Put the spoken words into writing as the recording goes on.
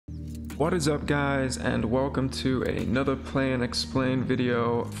What is up, guys, and welcome to another Play and Explain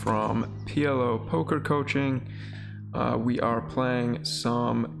video from PLO Poker Coaching. We are playing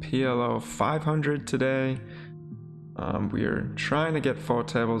some PLO 500 today. We are trying to get 4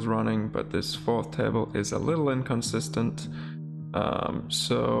 tables running, but this 4th table is a little inconsistent.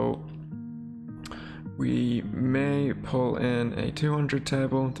 So we may pull in a 200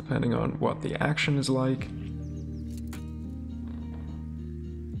 table depending on what the action is like.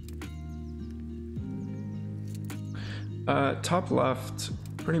 Top left,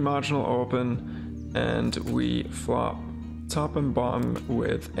 pretty marginal open, and we flop top and bottom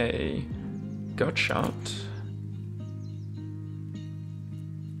with a gut shot.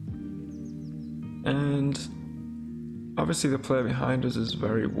 And obviously the player behind us is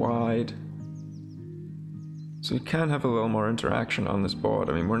very wide, so you can have a little more interaction on this board.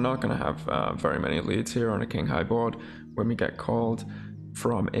 I mean, we're not going to have very many leads here on a king high board when we get called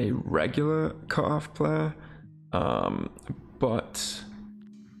from a regular cutoff player. But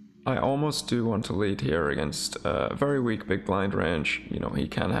I almost do want to lead here against a very weak big blind range. You know, he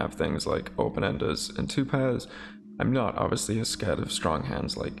can have things like open-enders and 2 pairs. I'm not obviously as scared of strong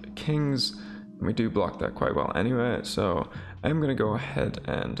hands like kings, and we do block that quite well anyway, so I'm going to go ahead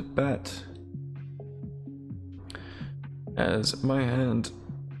and bet, as my hand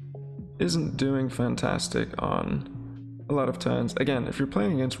isn't doing fantastic on a lot of turns. Again, if you're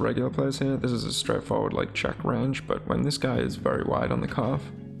playing against regular players here, this is a straightforward like check range, but when this guy is very wide on the cutoff,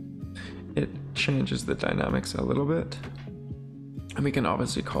 it changes the dynamics a little bit. And we can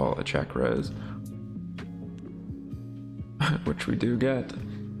obviously call a check raise, which we do get.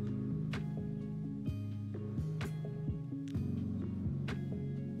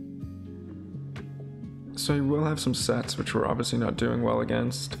 So you will have some sets which we're obviously not doing well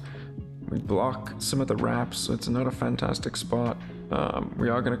against. We block some of the wraps, so it's not a fantastic spot. We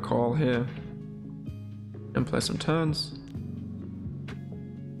are going to call here and play some turns.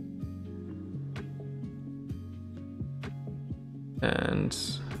 And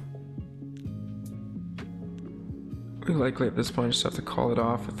we likely at this point just have to call it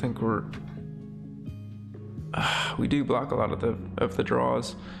off. I think we do block a lot of the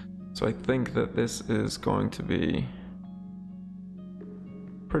draws, so I think that this is going to be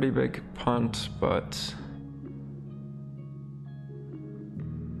pretty big punt, but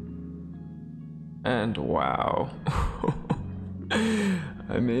and wow.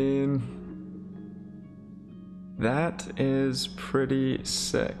 I mean, that is pretty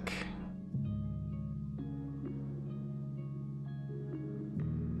sick.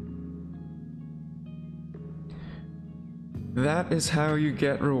 That is how you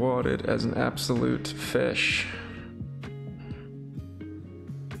get rewarded as an absolute fish.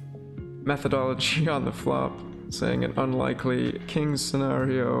 Methodology on the flop, saying an unlikely kings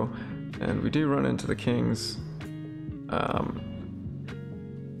scenario, and we do run into the kings.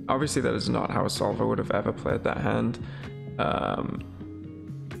 Obviously that is not how a solver would have ever played that hand.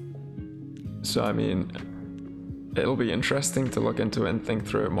 So I mean, it'll be interesting to look into it and think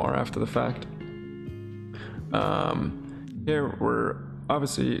through it more after the fact. Here we're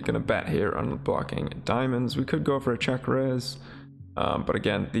obviously going to bet here on blocking diamonds. We could go for a check raise. But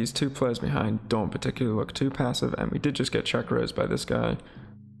again, these 2 players behind don't particularly look too passive, and we did just get check raised by this guy.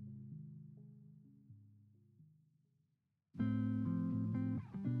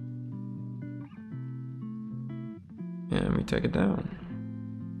 And we take it down.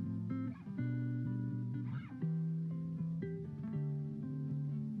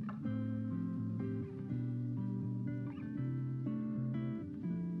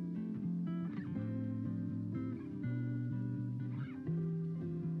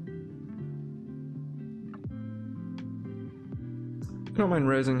 I don't mind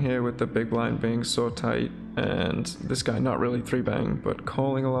raising here with the big blind being so tight, and this guy not really 3-betting but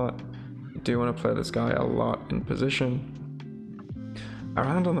calling a lot. I do want to play this guy a lot in position. Our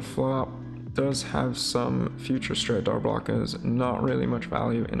hand on the flop does have some future straight door blockers, not really much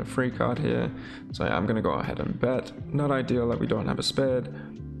value in a free card here, so I'm going to go ahead and bet. Not ideal that we don't have a spade,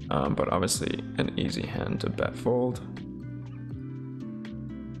 but obviously an easy hand to bet fold.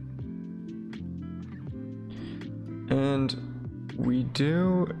 And we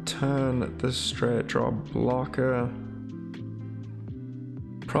do turn the straight draw blocker.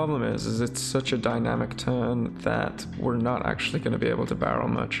 Problem is it's such a dynamic turn that we're not actually going to be able to barrel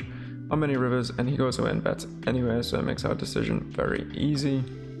much on many rivers, and he goes away and bets anyway, so it makes our decision very easy.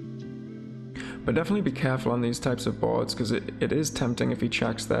 But definitely be careful on these types of boards, because it is tempting if he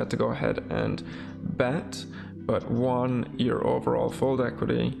checks there to go ahead and bet, but 1, your overall fold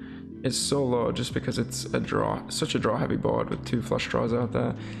equity, is so low just because it's such a draw heavy board with 2 flush draws out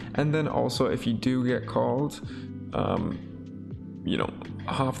there. And then also if you do get called, you know,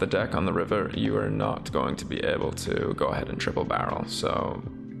 half the deck on the river, you are not going to be able to go ahead and triple barrel. So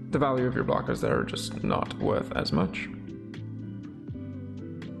the value of your blockers there are just not worth as much.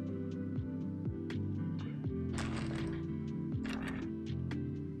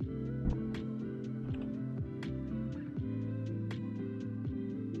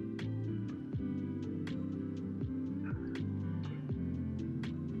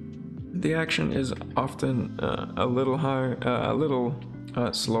 The action is often a little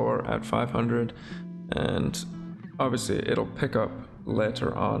slower at 500, and obviously it'll pick up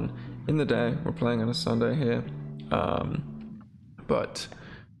later on in the day. We're playing on a Sunday here, but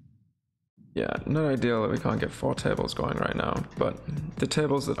yeah, not ideal that we can't get 4 tables going right now, but the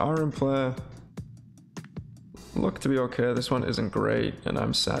tables that are in play look to be okay. This one isn't great, and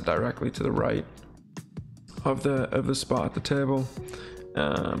I'm sat directly to the right of the spot at the table.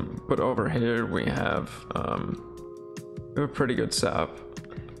 But over here we have a pretty good setup,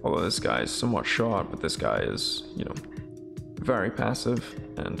 although this guy is somewhat short, but this guy is, you know, very passive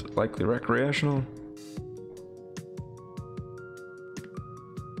and likely recreational.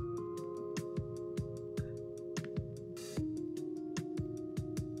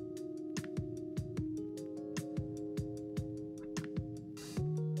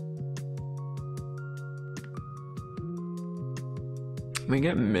 We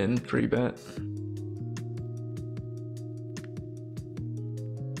get min 3-bet.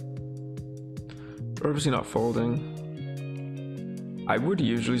 We're obviously not folding. I would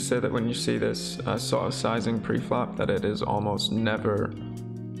usually say that when you see this sort of sizing pre-flop, that it is almost never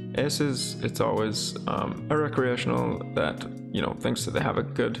aces. It's always a recreational that, you know, thinks that they have a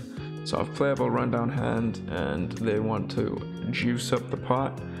good sort of playable rundown hand and they want to juice up the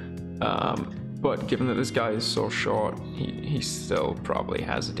pot. But given that this guy is so short, he still probably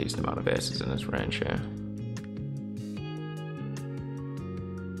has a decent amount of aces in his range here.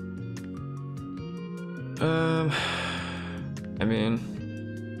 I mean,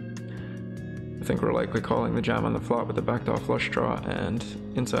 I think we're likely calling the jam on the flop with the backdoor flush draw and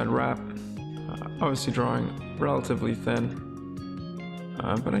inside wrap. Obviously drawing relatively thin,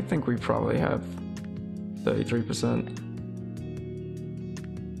 but I think we probably have 33%.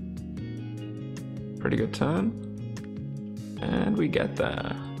 Pretty good turn, and we get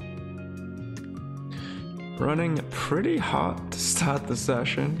there. Running pretty hot to start the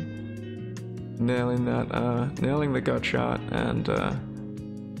session, nailing the gut shot and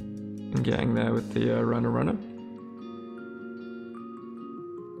getting there with the runner.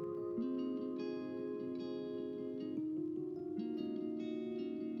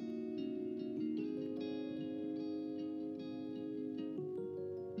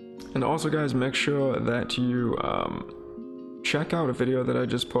 And also, guys, make sure that you check out a video that I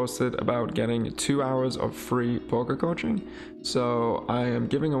just posted about getting 2 hours of free poker coaching. So I am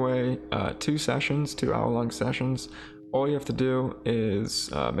giving away 2 sessions, 2 hour-long sessions. All you have to do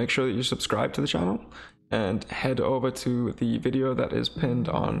is make sure that you subscribe to the channel and head over to the video that is pinned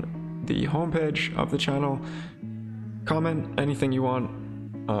on the homepage of the channel. Comment anything you want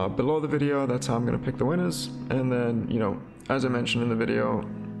below the video. That's how I'm going to pick the winners. And then, you know, as I mentioned in the video,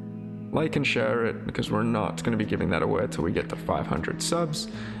 like and share it, because we're not going to be giving that away until we get to 500 subs,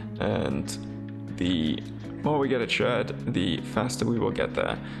 and the more we get it shared, the faster we will get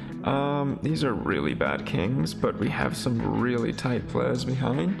there. These are really bad kings, but we have some really tight players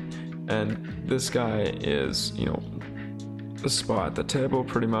behind, and this guy is, you know, the spot at the table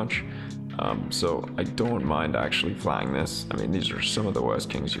pretty much. So I don't mind actually flying this. I mean, these are some of the worst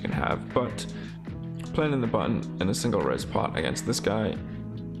kings you can have, but playing in the button in a single raise pot against this guy,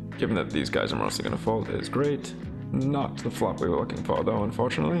 given that these guys are mostly going to fold, is great. Not the flop we were looking for though,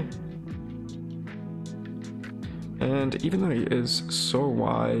 unfortunately. And even though he is so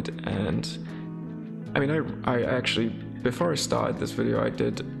wide, and I mean, I actually, before I started this video,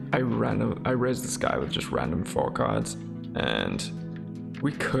 I raised this guy with just random 4 cards, and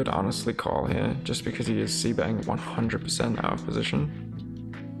we could honestly call here just because he is c-betting 100% out of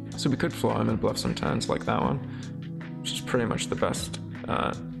position. So we could floor him and bluff some turns like that one, which is pretty much the best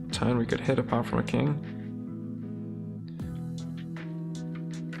turn we could hit apart from a king.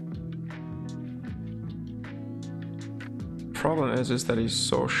 Problem is that he's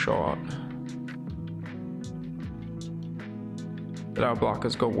so short that our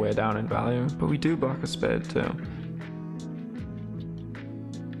blockers go way down in value, but we do block a spade too.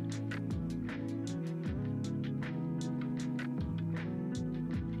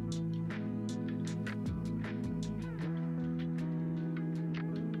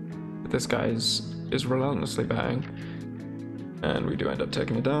 this guy is relentlessly betting, and we do end up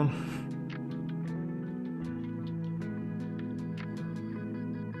taking it down.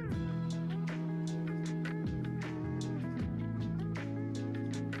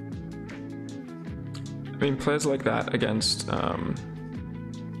 I mean, plays like that against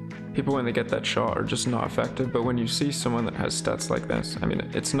people when they get that shot are just not effective, but when you see someone that has stats like this, I mean,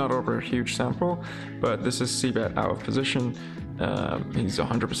 it's not over a huge sample, but this is C-bet out of position. He's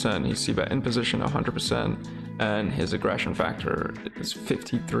 100%, he's C-bet in position 100%, and his aggression factor is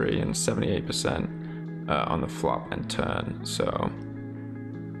 53 and 78% on the flop and turn. So,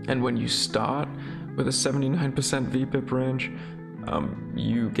 and when you start with a 79% VPIP range,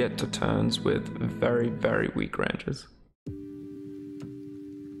 you get to turns with very, very weak ranges.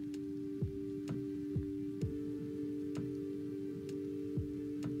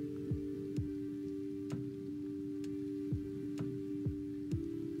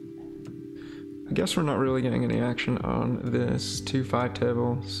 I guess we're not really getting any action on this 2-5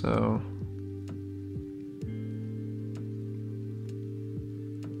 table, so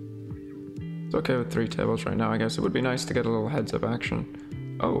it's okay with 3 tables right now. I guess it would be nice to get a little heads up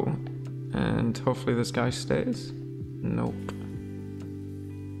action. Oh, and hopefully this guy stays. Nope.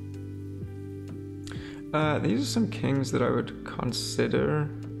 These are some kings that I would consider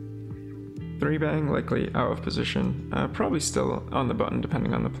 3-betting, likely out of position. Probably still on the button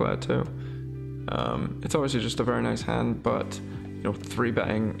depending on the player too. It's obviously just a very nice hand, but you know,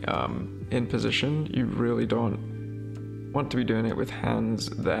 3-betting in position, you really don't want to be doing it with hands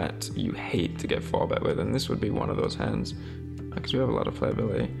that you hate to get 4-bet with, and this would be one of those hands because we have a lot of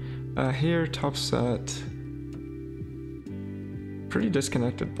playability. Here, top set, pretty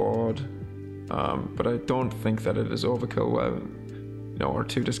disconnected board, but I don't think that it is overkill where, you know, or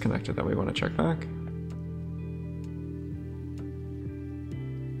too disconnected that we want to check back.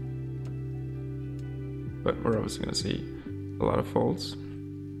 But we're obviously going to see a lot of folds.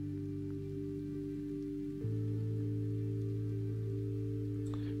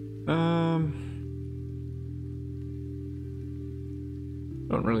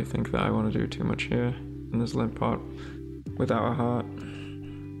 Don't really think that I want to do too much here in this limp pot without a heart.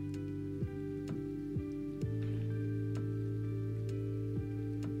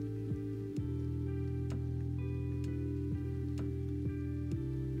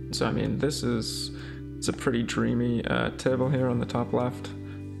 So I mean, it's a pretty dreamy table here on the top left.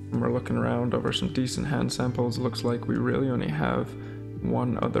 When we're looking around over some decent hand samples, it looks like we really only have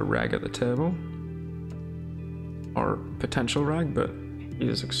one other rag at the table, or potential rag, but he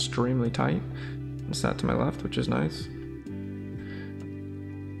is extremely tight and sat to my left, which is nice.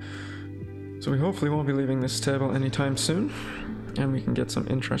 So we hopefully won't be leaving this table anytime soon, and we can get some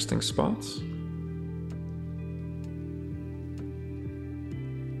interesting spots.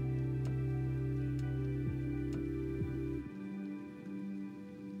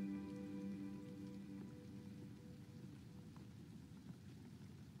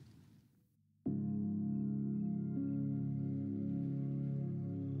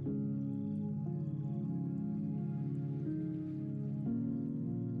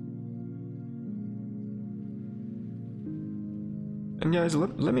 And guys,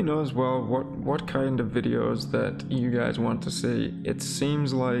 let me know as well what kind of videos that you guys want to see. It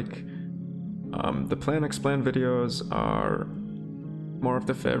seems like the Play and Explain videos are more of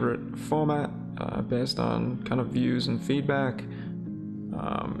the favorite format based on kind of views and feedback,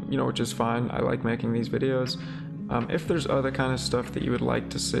 you know, which is fine. I like making these videos. If there's other kind of stuff that you would like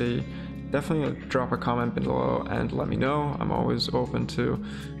to see, definitely drop a comment below and let me know. I'm always open to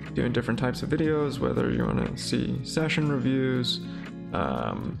doing different types of videos, whether you want to see session reviews,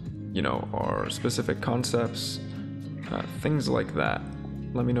 you know, or specific concepts, things like that.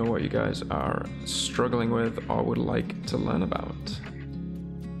 Let me know what you guys are struggling with or would like to learn about.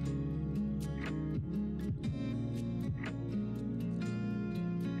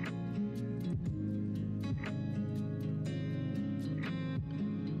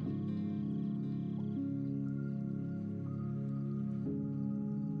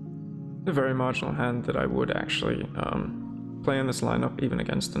 A very marginal hand that I would actually play in this lineup even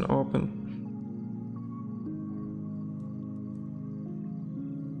against an open.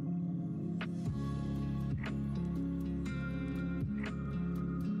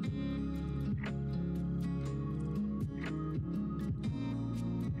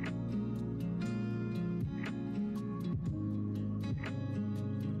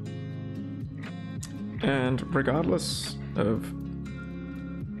 And regardless of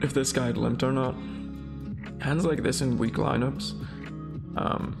if this guy had limped or not, hands like this in weak lineups,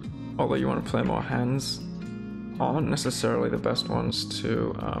 although you want to play more hands, aren't necessarily the best ones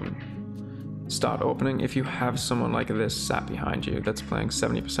to start opening, if you have someone like this sat behind you that's playing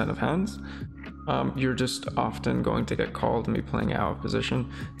 70% of hands, you're just often going to get called and be playing out of position.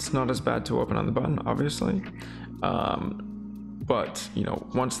 It's not as bad to open on the button, obviously. But, you know,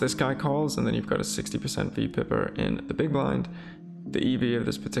 once this guy calls and then you've got a 60% VPIPper in the big blind, the EV of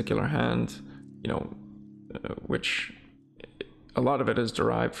this particular hand, you know, which a lot of it is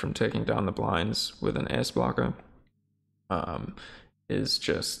derived from taking down the blinds with an ace blocker, is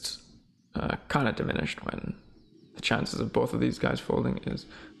just kind of diminished when the chances of both of these guys folding is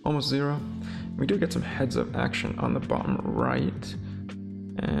almost zero. We do get some heads up action on the bottom right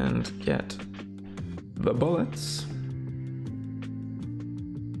and get the bullets.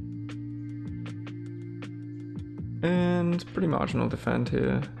 And pretty marginal defend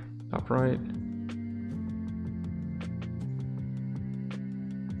here, top right.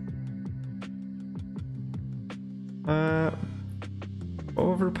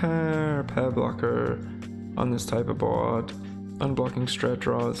 Overpair, pair blocker on this type of board, unblocking straight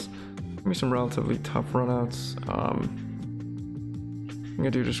draws, maybe some relatively tough runouts. I think I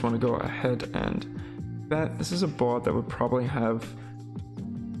do just want to go ahead and bet. This is a board that would probably have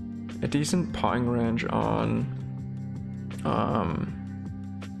a decent potting range on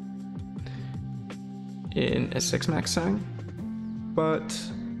in a 6-max sang, but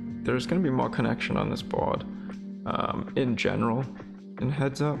there's going to be more connection on this board in general in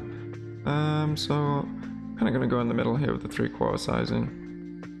heads up, so kind of going to go in the middle here with the 3/4 sizing.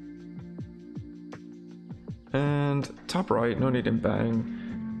 And top right, no need in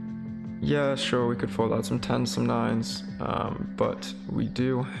betting. Yeah, sure, we could fold out some 10s, some 9s, but we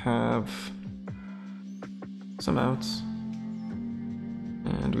do have some outs.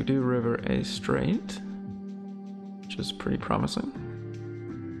 And we do river a straight, which is pretty promising.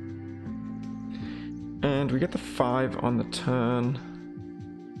 And we get the 5 on the turn.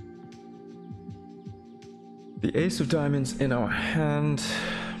 The ace of diamonds in our hand.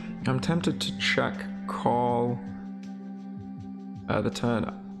 I'm tempted to check call the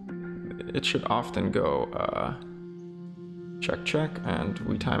turn. It should often go check check, and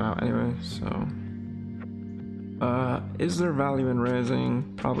we time out anyway, so is there value in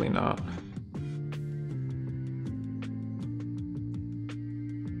raising? Probably not.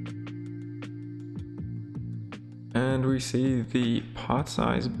 And we see the pot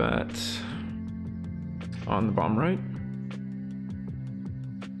size bet on the bottom right,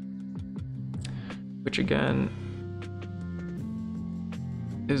 which again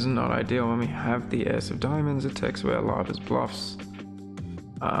is not ideal when we have the ace of diamonds. It takes away a lot of his bluffs.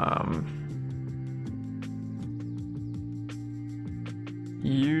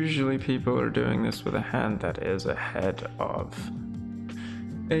 Usually people are doing this with a hand that is ahead of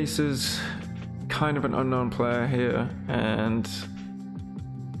aces. Kind of an unknown player here, and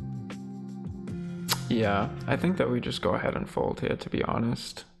yeah, I think that we just go ahead and fold here, to be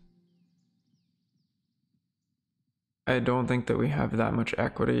honest. I don't think that we have that much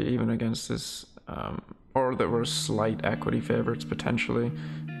equity even against this, or that we're slight equity favorites potentially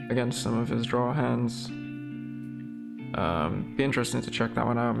against some of his draw hands. Be interesting to check that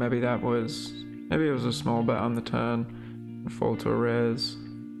one out. Maybe it was a small bet on the turn and fold to a raise.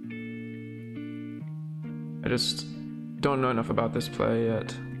 I just don't know enough about this play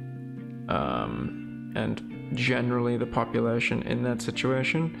yet. And generally the population in that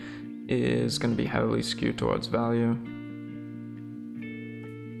situation is going to be heavily skewed towards value.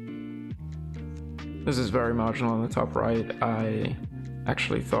 This is very marginal on the top right. I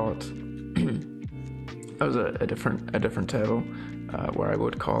actually thought that was a different table where I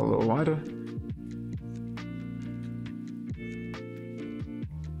would call a little wider.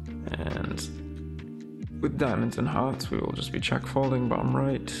 And with diamonds and hearts, we will just be check folding bottom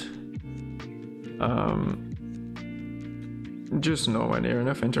right. Just nowhere near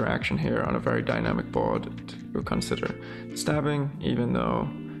enough interaction here on a very dynamic board to consider stabbing, even though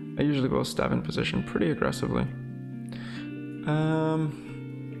I usually will stab in position pretty aggressively.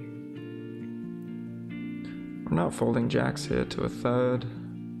 We're not folding jacks here to a third.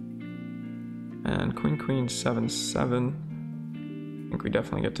 And queen queen 7-7. I think we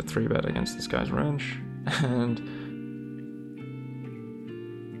definitely get to 3-bet against this guy's range. And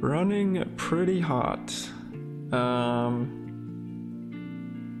running pretty hot.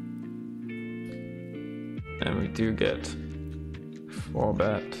 And we do get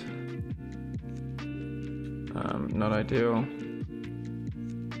 4-bet. Not ideal.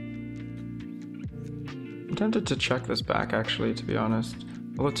 I'm tempted to check this back, actually, to be honest.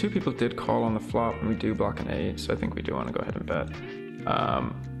 Although 2 people did call on the flop, and we do block an 8, so I think we do want to go ahead and bet.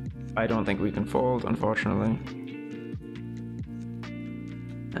 I don't think we can fold, unfortunately.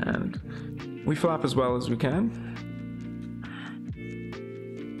 And We flap as well as we can.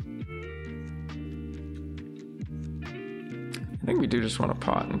 I think we do just want to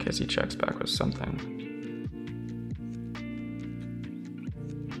pot in case he checks back with something.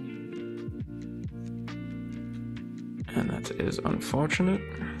 And that is unfortunate.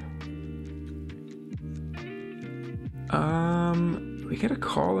 We get a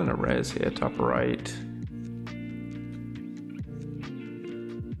call and a res here, top right.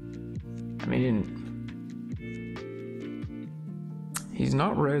 I mean, he's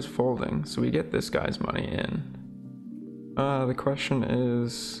not res folding, so we get this guy's money in. The question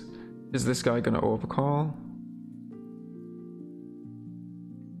is this guy gonna overcall?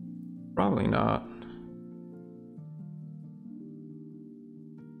 Probably not.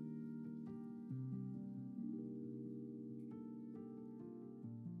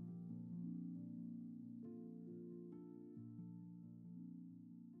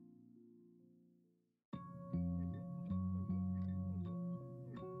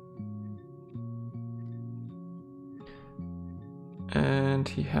 And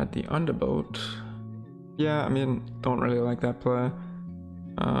he had the underboat. Yeah, I mean, don't really like that play.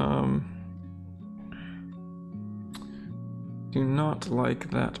 Do not like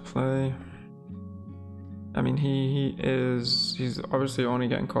that play. I mean, he's obviously only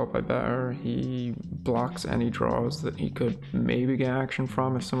getting caught by better. He blocks any draws that he could maybe get action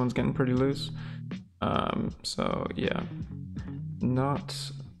from if someone's getting pretty loose. So yeah,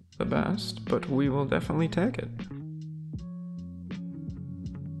 not the best, but we will definitely take it.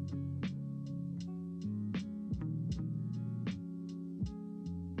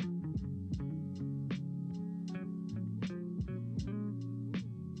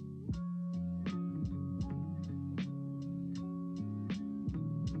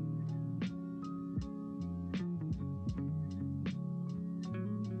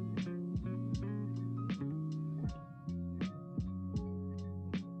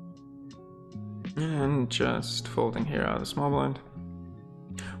 And just folding here out of the small blind.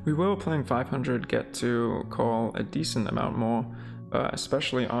 We will, playing 500, get to call a decent amount more,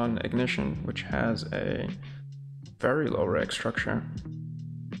 especially on Ignition, which has a very low reg structure.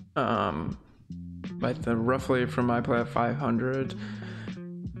 Like roughly from my play at 500,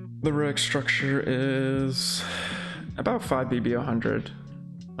 the reg structure is about 5 BB 100.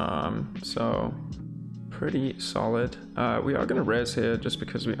 So pretty solid. We are gonna res here just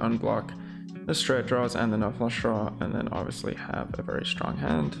because we unblock the straight draws and the no flush draw, and then obviously have a very strong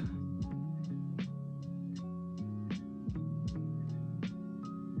hand.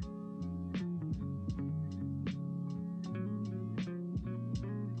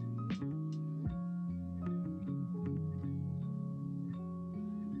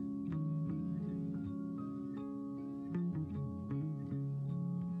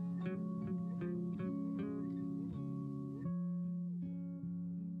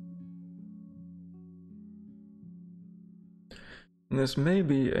 And this may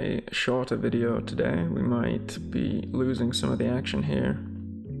be a shorter video today. We might be losing some of the action here,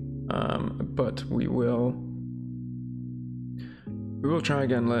 but we will try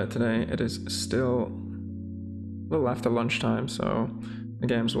again later today. It is still a little after lunchtime, so the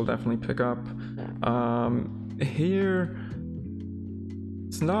games will definitely pick up. Here,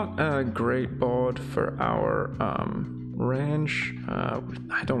 it's not a great board for our range.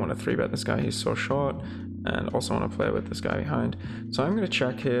 I don't want to 3-bet this guy, he's so short, and also want to play with this guy behind. So I'm going to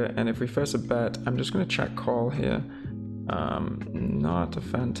check here, and if we face a bet, I'm just going to check call here. Not a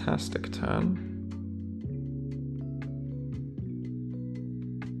fantastic turn.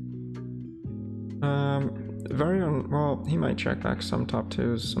 Well, he might check back some top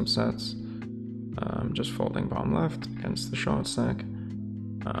twos, some sets. Just folding bottom left against the short stack.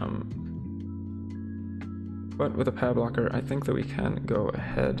 But with a pair blocker, I think that we can go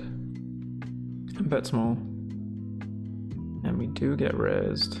ahead and bet small. And we do get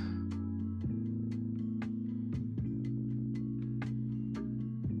raised.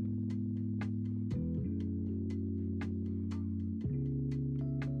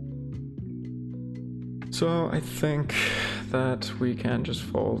 So I think that we can just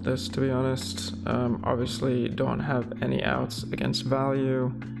fold this, to be honest. Obviously don't have any outs against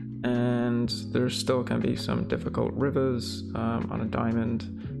value, and there still can be some difficult rivers on a diamond.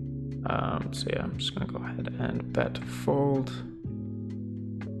 So yeah, I'm just gonna go ahead and bet fold.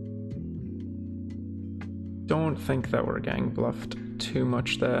 Don't think that we're getting bluffed too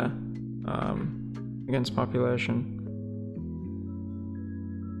much there against population.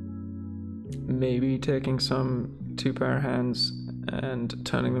 Maybe taking some 2-pair hands and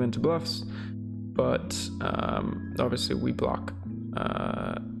turning them into bluffs, but obviously we block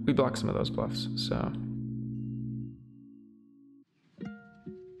we block some of those bluffs, so.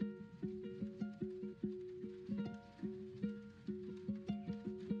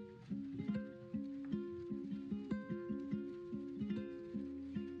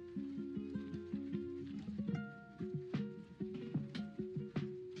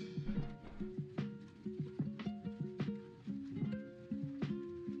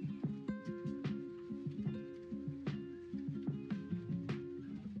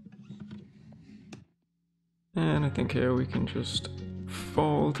 And I think here we can just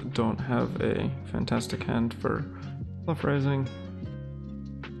fold, don't have a fantastic hand for bluff raising.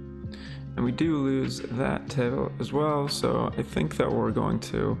 And we do lose that table as well, so I think that we're going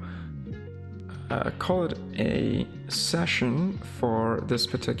to call it a session for this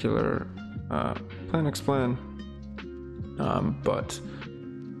particular plan explain. But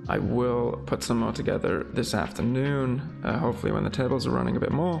I will put some more together this afternoon, hopefully when the tables are running a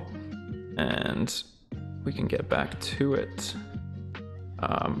bit more, and we can get back to it.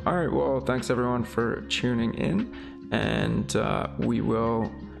 Alright, well, thanks everyone for tuning in, and we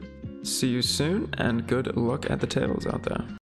will see you soon, and good luck at the tables out there.